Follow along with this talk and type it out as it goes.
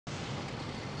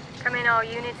Come in all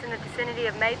units in the vicinity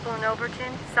of Maple and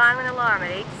Overton. Silent alarm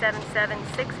at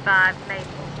 87765 Maple.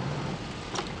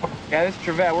 Yeah, this is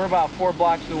Trivette. We're about 4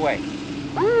 blocks away.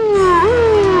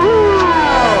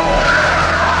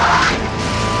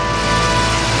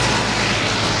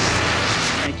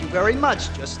 Thank you very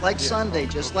much. Just like Sunday,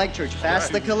 just like church. Pass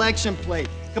the collection plate.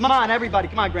 Come on, everybody.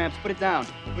 Come on, Gramps. Put it down.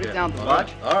 Put it down, the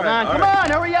watch. All right. Come on,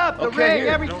 hurry up. The ring, here.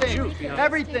 everything.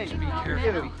 Everything. Thank you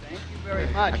very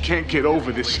much. I can't get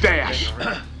over this stash.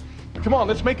 Come on,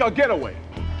 let's make our getaway.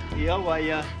 Leo,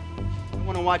 I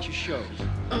want to watch your shows.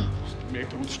 Mick,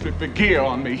 don't strip the gear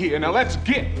on me here. Now let's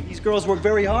get. These girls work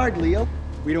very hard, Leo.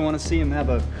 We don't want to see them have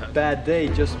a bad day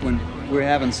just when we're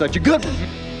having such a good one.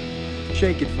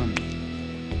 Shake it for me.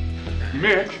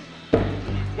 Mick,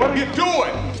 what are you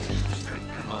doing?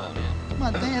 Come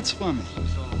on, dance for me.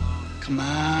 Come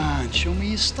on, show me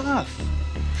your stuff.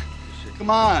 Come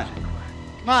on.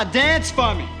 Come on, dance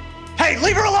for me. Hey,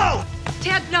 leave her alone!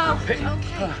 Ted, no. Okay.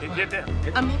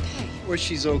 I'm okay. Well,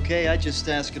 she's okay. I just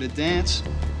asked her to dance.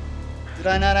 Did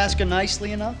I not ask her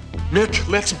nicely enough? Mick,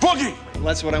 let's boogie! Well,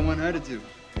 that's what I want her to do.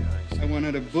 I want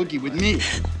her to boogie with me.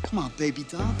 Come on, baby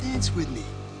doll, dance with me.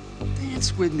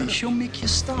 Dance with me. Show Mick your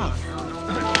stuff.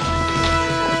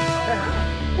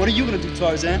 What are you gonna do,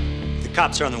 Tarzan? The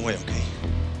cops are on their way, okay?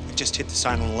 We just hit the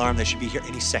silent alarm. They should be here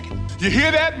any second. You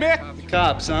hear that, Mick? The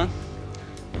cops, huh?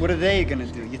 What are they gonna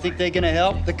do? You think they're gonna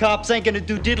help? The cops ain't gonna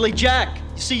do diddly jack.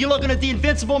 You see, you're looking at the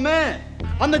invincible man.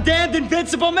 I'm the damned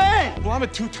invincible man. Well, I'm a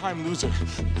 2-time loser.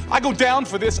 I go down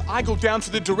for this, I go down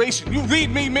for the duration. You read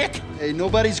me, Mick? Hey,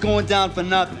 nobody's going down for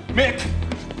nothing. Mick,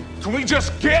 can we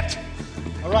just get?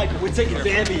 All right, but we're taking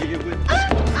Bambi here with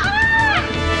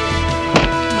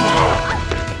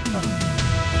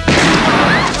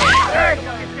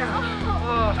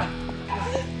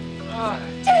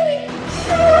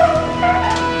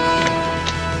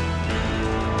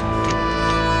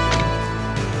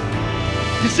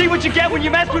You see what you get when you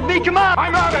mess with me? Come on!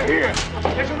 I'm out of here!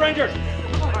 Action Rangers!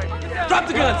 Drop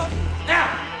the guns! Now!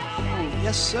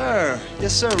 Yes, sir.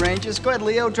 Yes, sir, Rangers. Go ahead,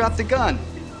 Leo. Drop the gun.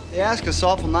 They ask us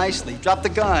awful nicely. Drop the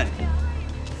gun.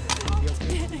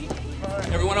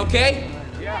 Everyone okay?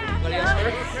 Yeah. Anybody else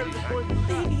hurt?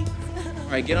 All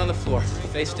right, get on the floor.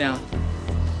 Face down.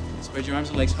 Spread your arms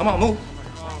and legs. Come on, move.